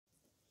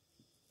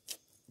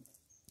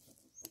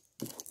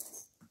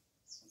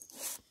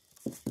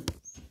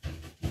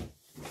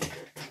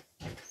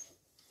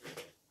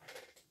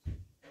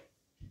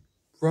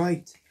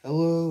Right,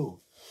 hello.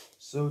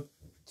 So,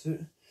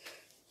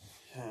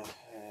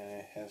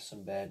 I have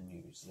some bad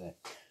news that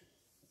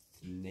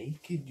the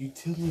naked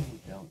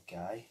utility belt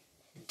guy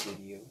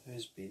video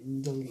has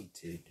been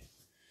deleted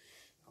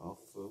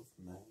off of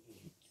my,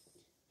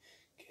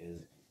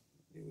 because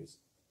there was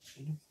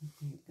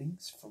inappropriate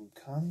links from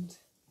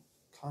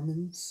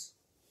comments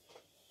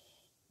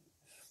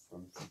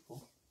from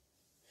people.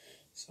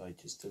 So I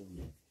just deleted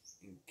it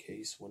in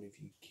case one of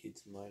you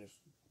kids might have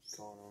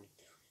gone on.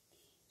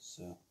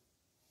 So,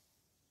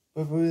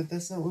 but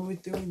that's not what we're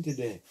doing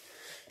today.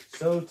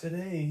 So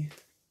today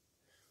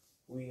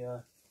we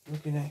are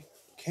looking at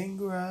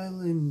Kangaroo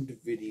Island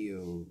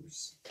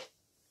videos.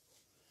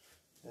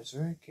 That's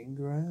right,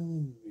 Kangaroo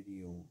Island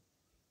video.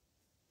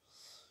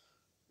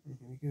 Here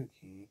we go,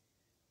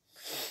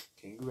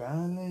 Kangaroo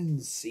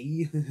Island.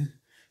 See?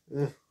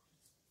 Oh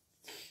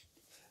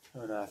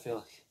no, I feel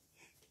like.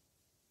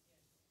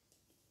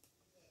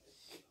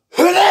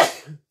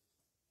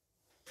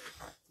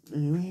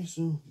 Anyway,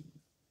 so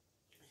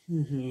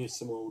here's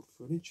some old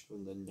footage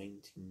from the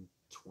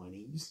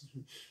 1920s.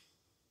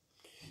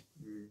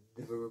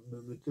 Never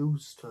remember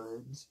those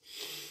times.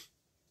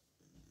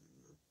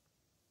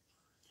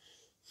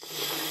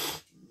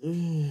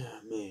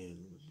 Man.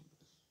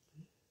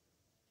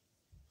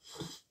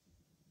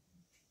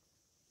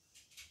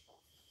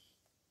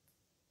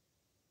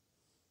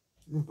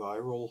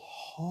 Viral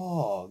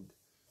hog.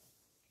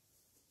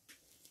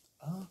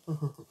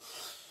 Oh.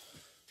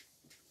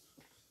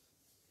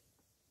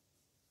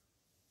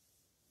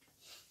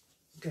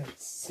 Got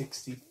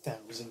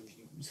 60,000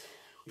 views,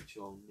 which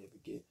I'll never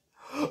get.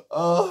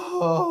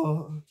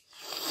 Oh.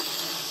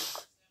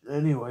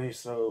 Anyway,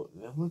 so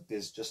look,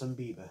 there's Justin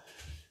Bieber.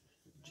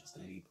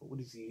 Justin Bieber, what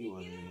is he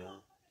doing?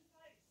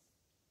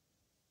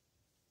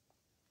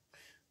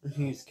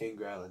 He's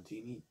Kangaroo Island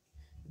TV,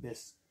 the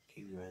best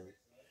Kangaroo Island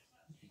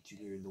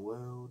YouTuber in the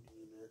world.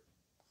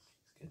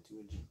 He's got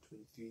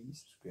 223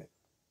 subscribers,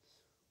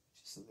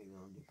 which is something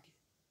I'll never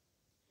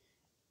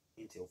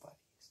get until 5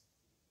 years.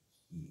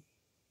 Yeah.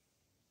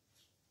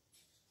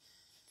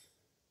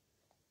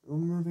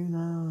 Moving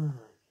on.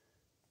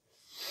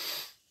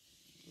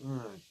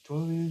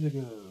 12 years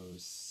ago,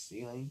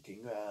 Sea Lane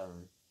Kangaroo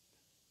Island.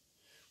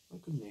 Why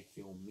couldn't they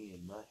film me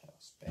in my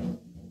house back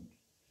then?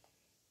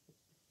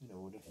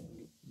 What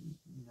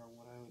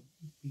I would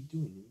be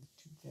doing in the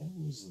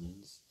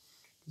 2000s?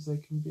 Because I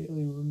can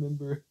barely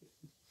remember.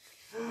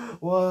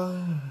 What?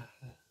 I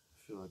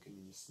feel like I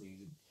need to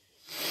sneeze.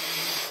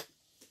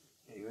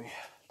 Anyway,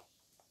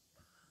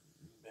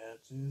 back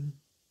to.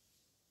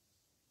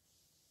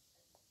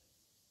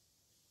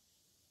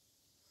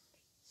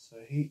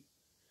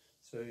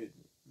 So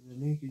the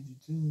naked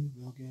utility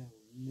belt guy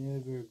will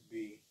never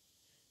be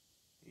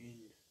in.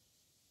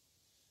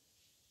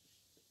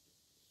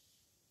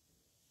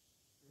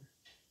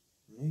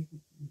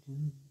 Naked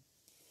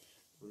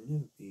will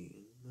never be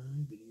in my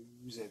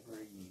videos ever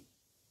again.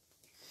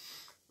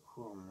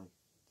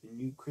 The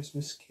new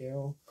Christmas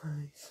Carol.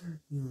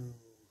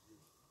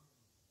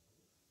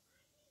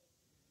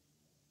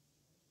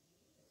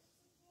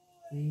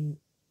 Anyway,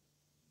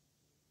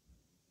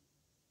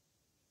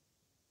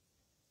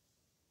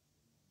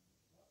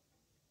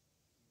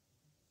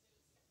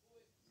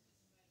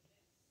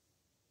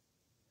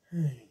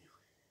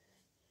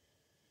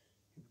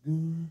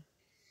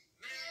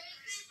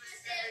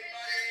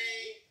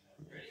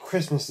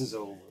 Christmas is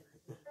over.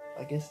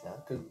 I guess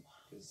not, because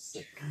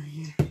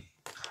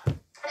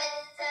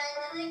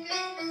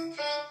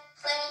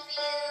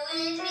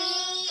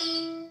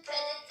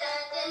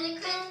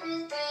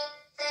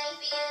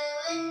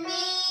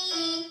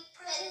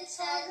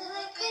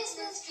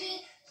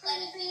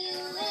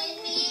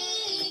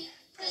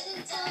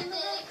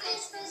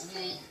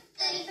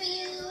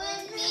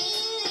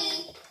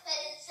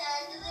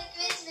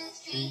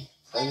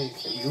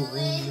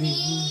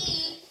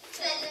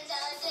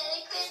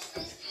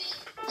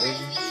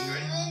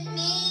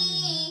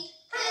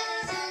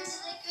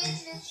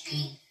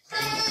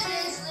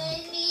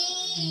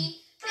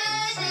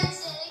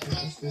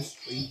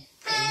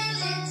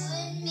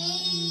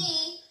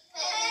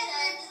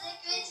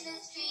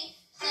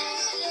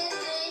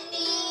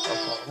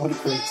what a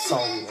great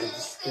song.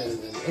 It's better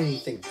than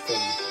anything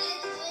from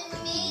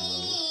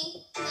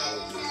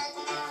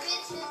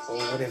or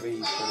whatever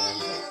you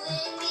pronounce it.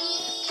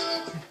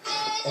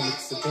 And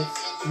it's the best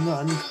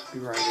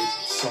non-copyrighted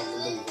song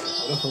in the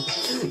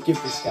world. Give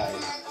this guy an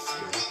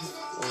Oscar.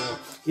 Or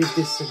give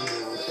this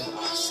award an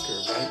Oscar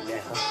right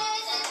now.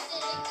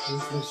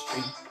 Christmas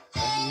tree,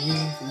 I'm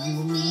here for you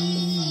and me.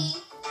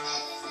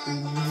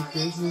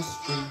 Christmas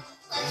tree,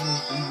 I'm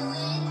for you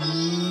and me.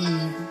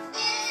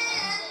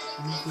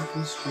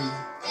 Christmas tree,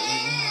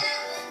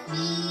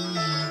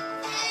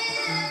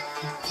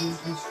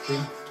 Christmas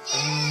tree,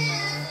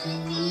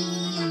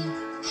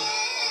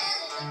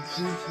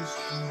 Christmas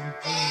tree,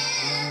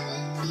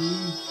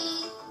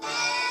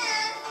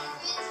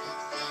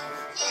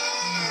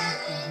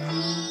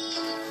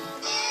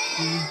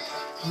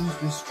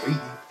 Christmas tree.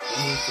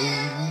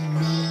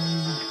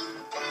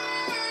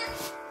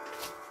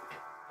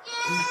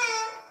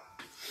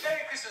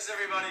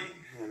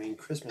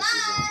 Christmas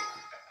is on.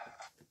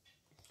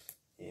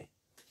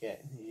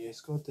 Yeah,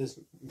 Scott does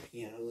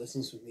piano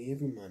lessons with me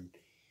every month.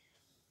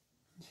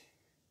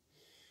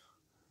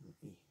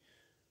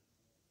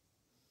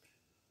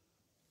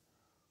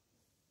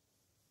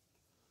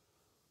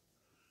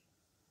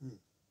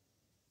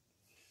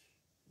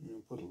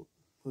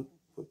 Put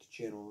the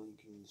channel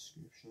link in the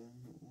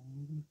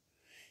description.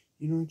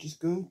 Just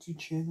go to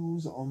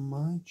channels on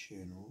my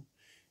channel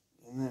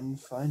and then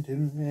find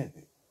him there.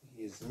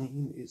 His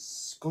name is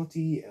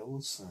Scotty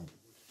Elson.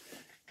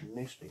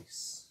 No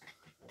space.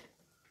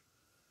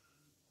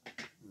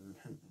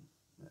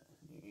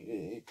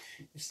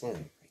 It's like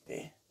right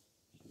there.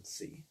 You can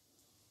see.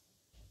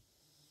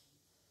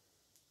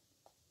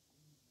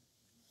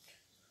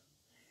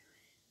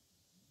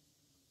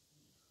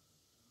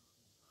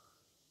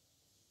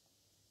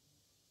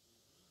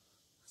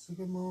 So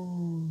come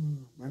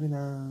on, maybe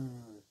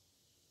not.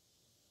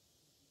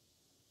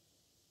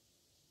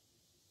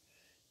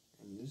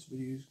 And this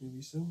video is gonna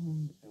be so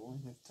long, I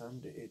won't have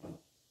time to edit.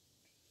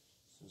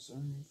 So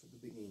sorry for the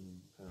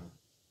beginning part.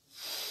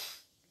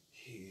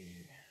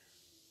 Here.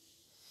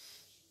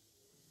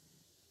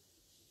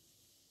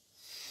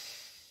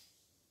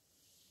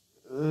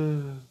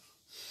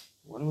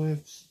 What do I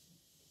have?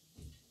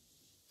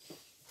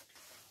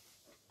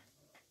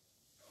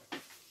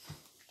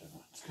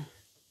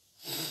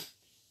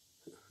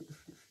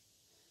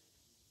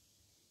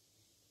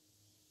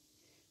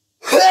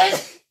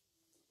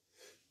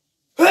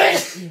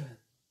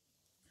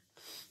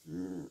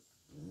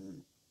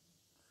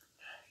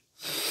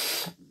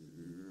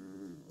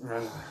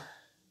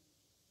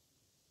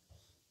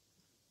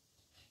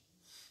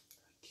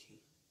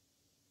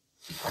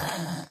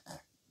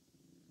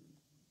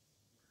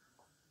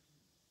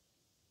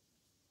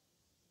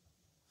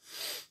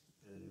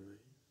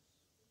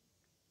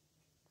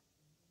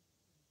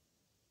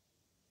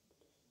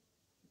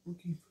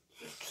 Okay.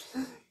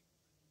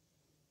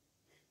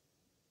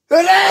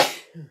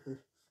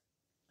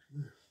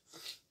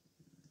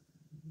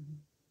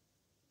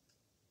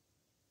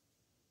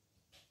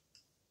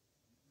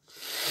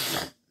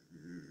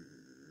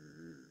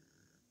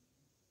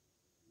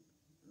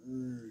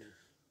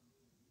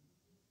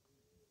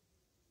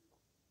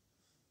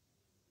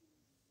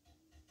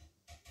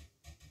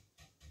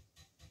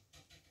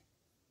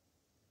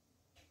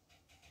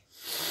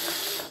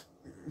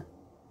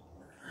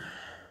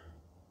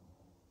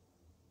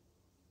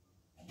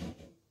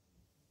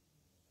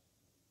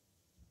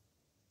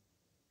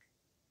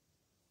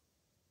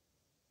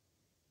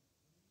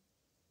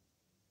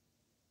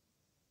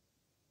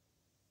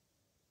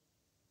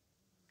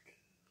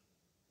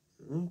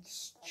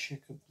 Let's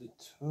check up the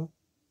top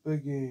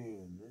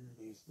again.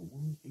 Here's the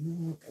one.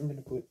 I'm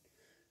gonna put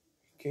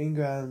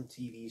Kangaroo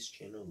TV's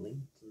channel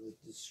linked in the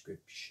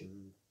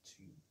description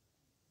too.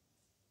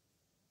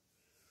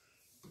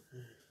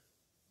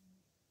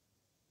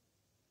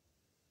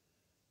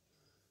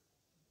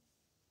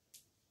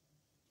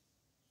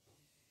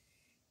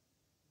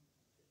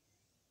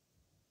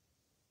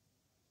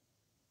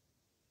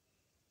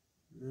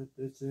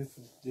 That's it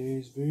for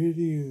today's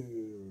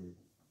video.